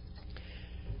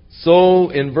 So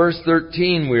in verse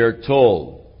 13 we are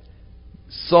told,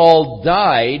 Saul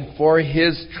died for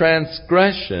his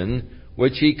transgression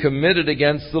which he committed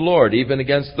against the Lord, even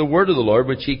against the word of the Lord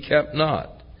which he kept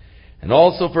not, and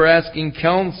also for asking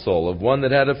counsel of one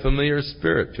that had a familiar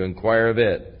spirit to inquire of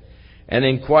it, and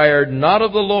inquired not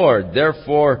of the Lord.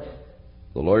 Therefore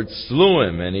the Lord slew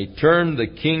him, and he turned the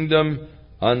kingdom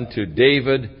unto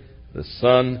David, the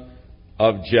son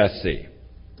of Jesse.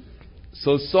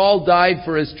 So Saul died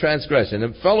for his transgression,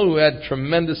 a fellow who had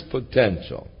tremendous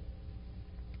potential.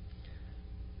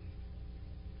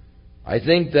 I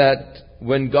think that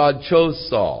when God chose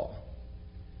Saul,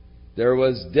 there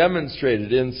was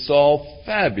demonstrated in Saul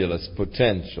fabulous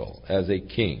potential as a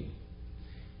king.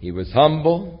 He was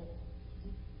humble.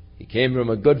 He came from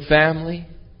a good family.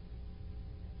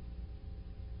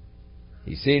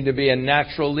 He seemed to be a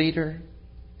natural leader.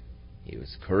 He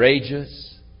was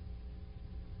courageous.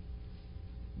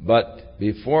 But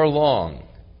before long,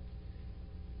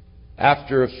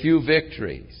 after a few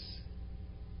victories,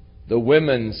 the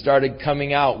women started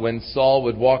coming out when Saul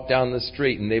would walk down the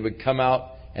street, and they would come out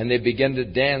and they began to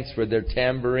dance with their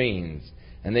tambourines,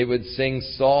 and they would sing,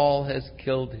 "Saul has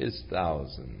killed his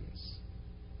thousands."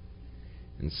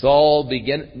 And Saul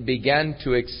began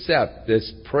to accept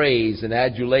this praise and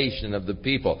adulation of the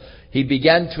people. He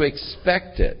began to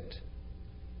expect it.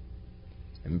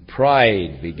 And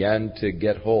pride began to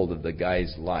get hold of the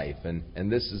guy's life.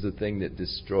 And this is the thing that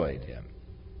destroyed him.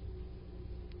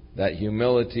 That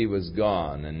humility was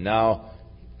gone. And now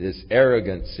this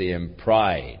arrogancy and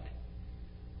pride,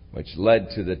 which led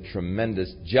to the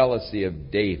tremendous jealousy of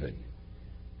David,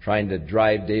 trying to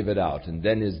drive David out, and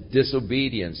then his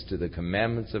disobedience to the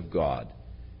commandments of God.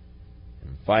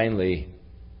 And finally,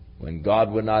 when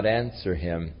God would not answer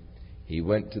him, he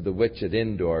went to the witch at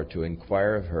Endor to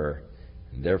inquire of her,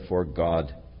 and therefore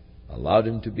God allowed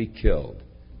him to be killed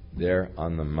there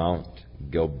on the Mount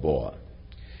Gilboa.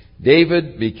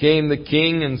 David became the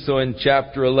king, and so in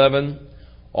chapter 11,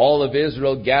 all of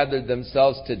Israel gathered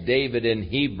themselves to David in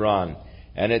Hebron,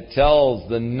 and it tells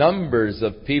the numbers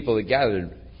of people that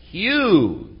gathered.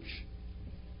 Huge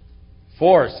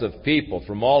force of people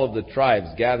from all of the tribes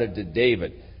gathered to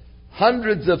David.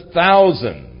 Hundreds of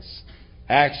thousands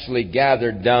actually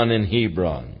gathered down in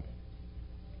Hebron.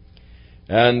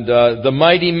 And the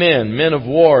mighty men of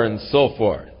war and so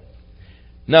forth.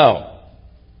 Now,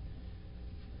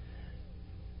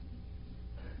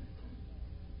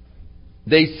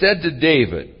 they said to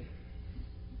David,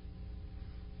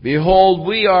 "Behold,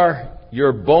 we are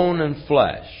your bone and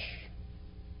flesh.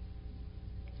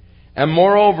 And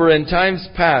moreover, in times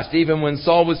past, even when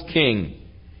Saul was king,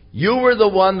 you were the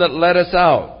one that led us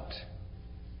out.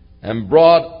 and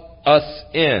brought us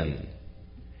in.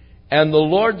 And the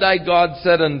Lord thy God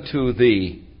said unto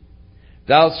thee,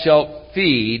 Thou shalt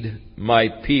feed my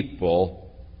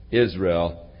people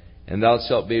Israel, and thou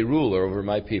shalt be ruler over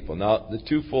my people. Now, the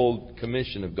twofold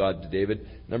commission of God to David.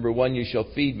 Number one, you shall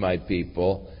feed my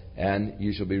people, and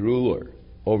you shall be ruler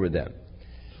over them.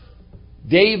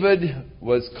 David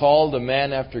was called a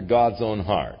man after God's own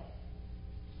heart,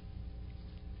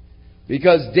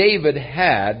 because David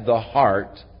had the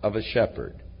heart of a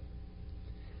shepherd.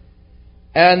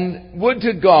 And would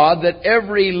to God that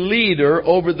every leader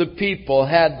over the people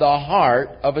had the heart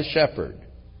of a shepherd.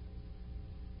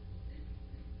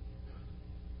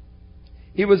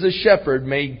 He was a shepherd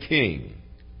made king.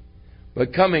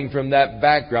 But coming from that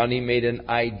background, he made an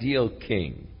ideal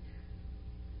king,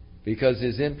 because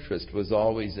his interest was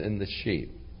always in the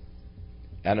sheep.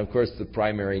 And of course, the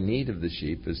primary need of the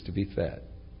sheep is to be fed.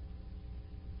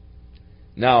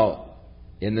 Now,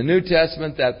 in the New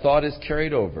Testament, that thought is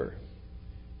carried over.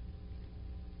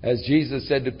 As Jesus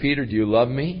said to Peter, Do you love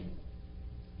me?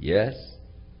 Yes.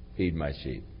 Feed my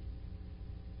sheep.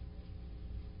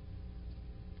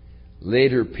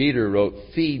 Later, Peter wrote,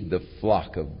 Feed the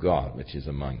flock of God which is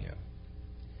among you.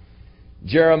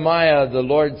 Jeremiah, the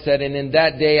Lord said, And in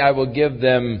that day I will give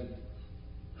them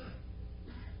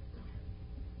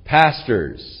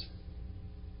pastors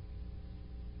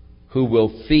who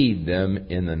will feed them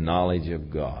in the knowledge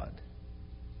of God.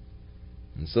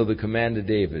 And so the command to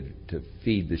David to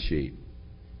feed the sheep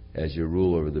as you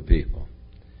rule over the people.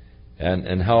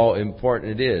 And how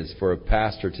important it is for a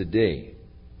pastor today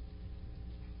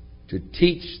to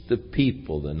teach the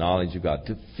people the knowledge of God,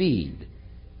 to feed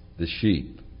the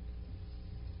sheep.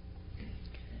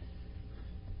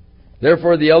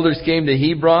 Therefore the elders came to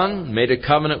Hebron, made a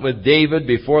covenant with David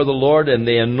before the Lord, and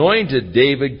they anointed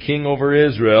David king over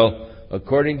Israel,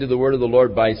 according to the word of the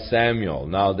Lord by Samuel.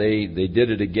 Now they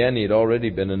did it again. He had already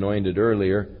been anointed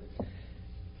earlier.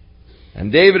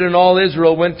 And David and all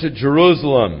Israel went to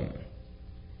Jerusalem.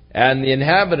 And the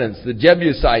inhabitants, the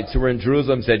Jebusites who were in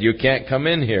Jerusalem, said, You can't come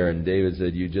in here. And David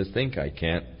said, You just think I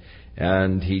can't.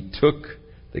 And he took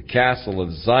the castle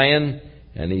of Zion,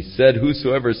 and he said,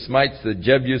 Whosoever smites the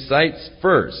Jebusites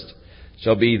first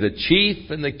shall be the chief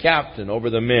and the captain over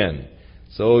the men.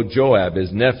 So Joab,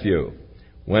 his nephew,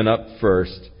 went up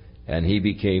first, and he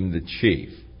became the chief.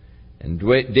 And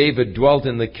David dwelt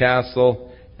in the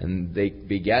castle, and they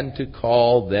began to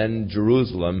call then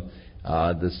Jerusalem,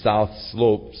 the south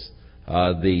slopes,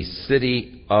 the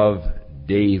city of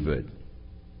David.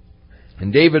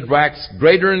 And David waxed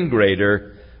greater and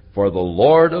greater, for the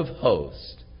Lord of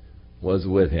hosts was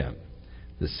with him.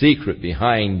 The secret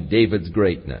behind David's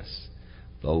greatness,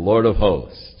 the Lord of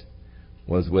hosts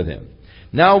was with him.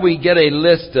 Now we get a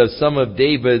list of some of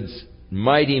David's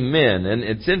mighty men. And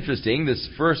it's interesting, this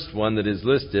first one that is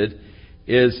listed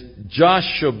is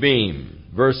Joshua-beam,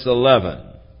 verse 11.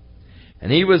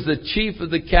 And he was the chief of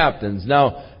the captains.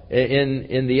 Now,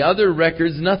 in the other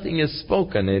records, nothing is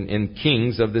spoken in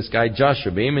Kings of this guy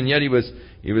Joshua-beam, and yet he was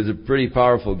a pretty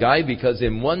powerful guy, because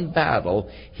in one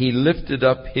battle he lifted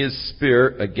up his spear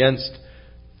against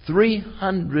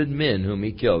 300 men whom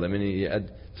he killed. I mean, he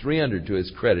had 300 to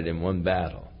his credit in one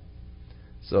battle.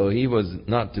 So he was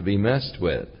not to be messed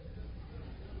with.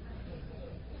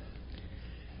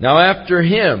 Now after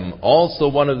him, also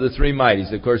one of the three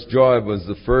mighties. Of course, Joab was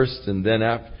the first, and then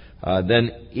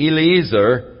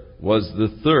Eleazar was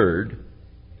the third.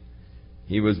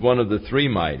 He was one of the three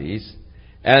mighties.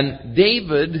 And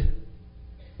David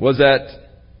was at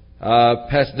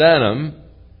Pasdammim,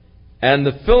 and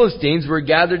the Philistines were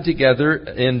gathered together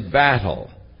in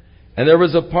battle. And there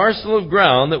was a parcel of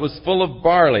ground that was full of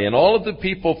barley, and all of the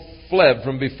people fled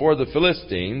from before the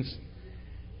Philistines.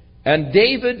 And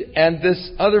David and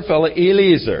this other fellow,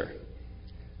 Eleazar,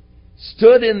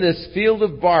 stood in this field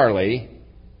of barley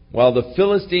while the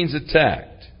Philistines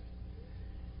attacked.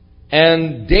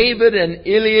 And David and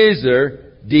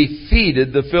Eleazar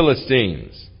defeated the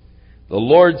Philistines. The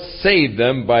Lord saved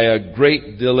them by a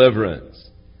great deliverance.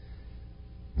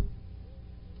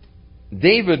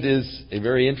 David is a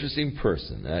very interesting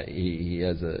person. He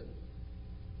has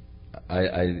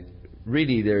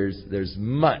really there's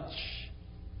much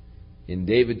in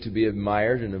David to be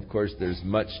admired, and of course there's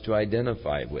much to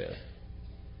identify with.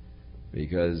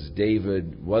 Because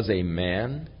David was a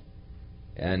man,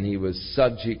 and he was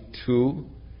subject to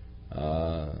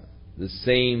the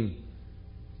same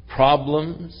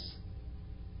problems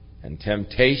and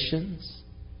temptations.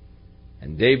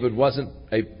 And David wasn't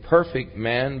a perfect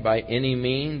man by any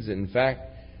means. In fact,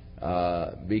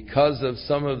 because of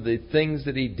some of the things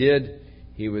that he did,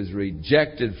 he was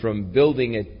rejected from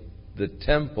building the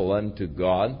temple unto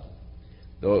God.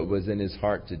 though it was in his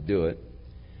heart to do it.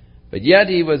 But yet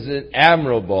he was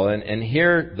admirable. And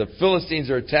here the Philistines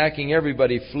are attacking.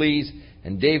 Everybody flees.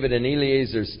 And David and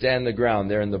Eleazar stand the ground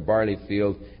there in the barley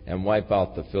field and wipe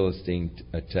out the Philistine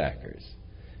attackers.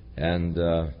 And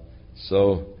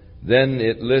so then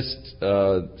it lists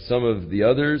some of the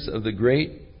others of the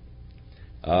great.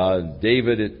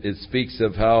 David, it speaks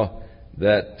of how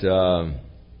that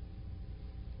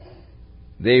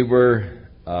they were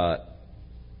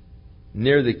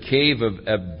near the cave of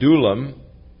Adullam,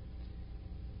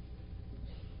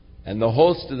 and the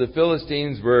host of the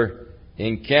Philistines were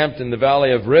encamped in the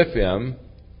valley of Rephaim,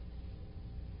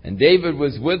 and David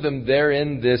was with them there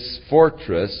in this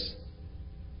fortress.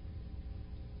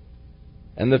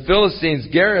 And the Philistines'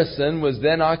 garrison was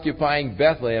then occupying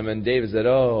Bethlehem, and David said,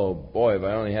 "Oh boy, if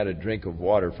I only had a drink of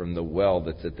water from the well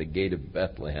that's at the gate of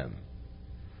Bethlehem."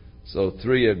 So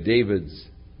 3 of David's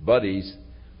buddies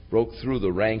broke through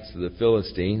the ranks of the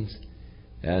Philistines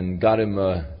and got him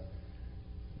a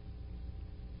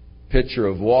pitcher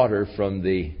of water from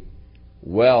the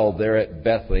well there at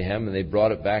Bethlehem, and they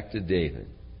brought it back to David.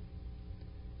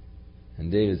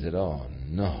 And David said, "Oh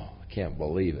no, I can't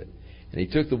believe it." And he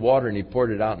took the water and he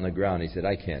poured it out on the ground. He said,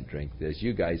 "I can't drink this.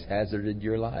 You guys hazarded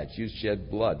your lives. You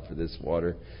shed blood for this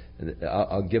water.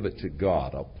 I'll give it to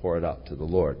God. I'll pour it out to the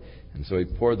Lord." And so he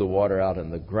poured the water out on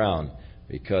the ground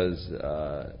because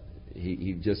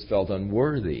he just felt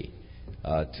unworthy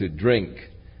to drink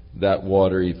that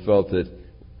water. He felt that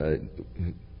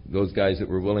those guys that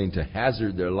were willing to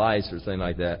hazard their lives for something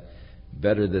like that,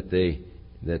 better that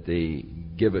they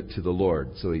give it to the Lord.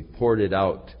 So he poured it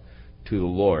out to the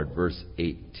Lord. Verse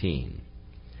 18.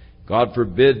 "God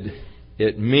forbid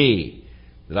it me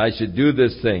that I should do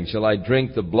this thing. Shall I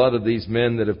drink the blood of these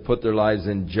men that have put their lives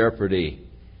in jeopardy?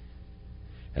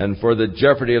 And for the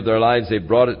jeopardy of their lives they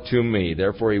brought it to me.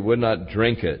 Therefore he would not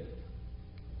drink it.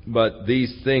 But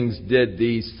these things did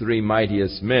these 3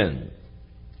 mightiest men.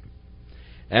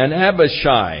 And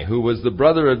Abishai, who was the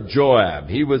brother of Joab,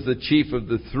 he was the chief of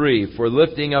the 3. For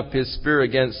lifting up his spear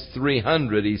against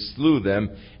 300, he slew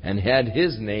them and had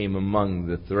his name among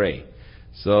the 3.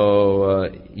 So,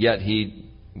 yet he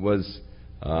was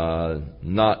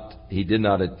he did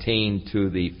not attain to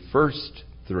the first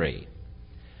 3.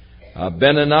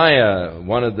 Benaniah,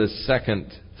 one of the second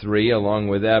 3, along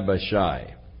with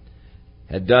Abishai,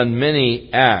 had done many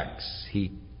acts.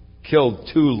 He killed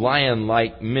 2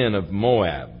 lion-like men of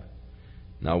Moab.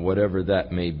 Now, whatever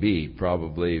that may be,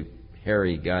 probably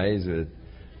hairy guys with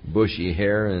bushy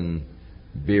hair and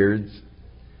beards.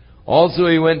 Also,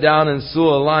 he went down and slew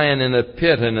a lion in a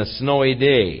pit in a snowy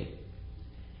day.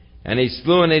 And he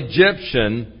slew an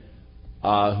Egyptian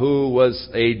who was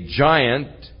a giant,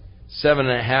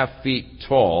 7.5 feet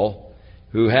tall,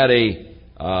 who had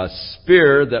a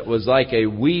spear that was like a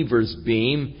weaver's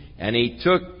beam, and he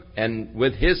took and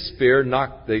with his spear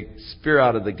knocked the spear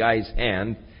out of the guy's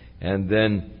hand, and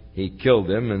then he killed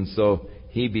him. And so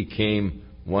he became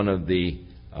one of the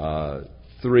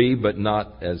 3, but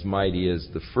not as mighty as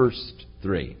the first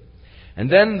 3. And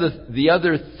then the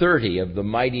other 30 of the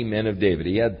mighty men of David.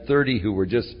 He had 30 who were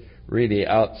just really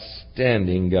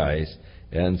outstanding guys.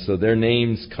 And so their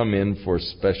names come in for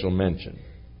special mention.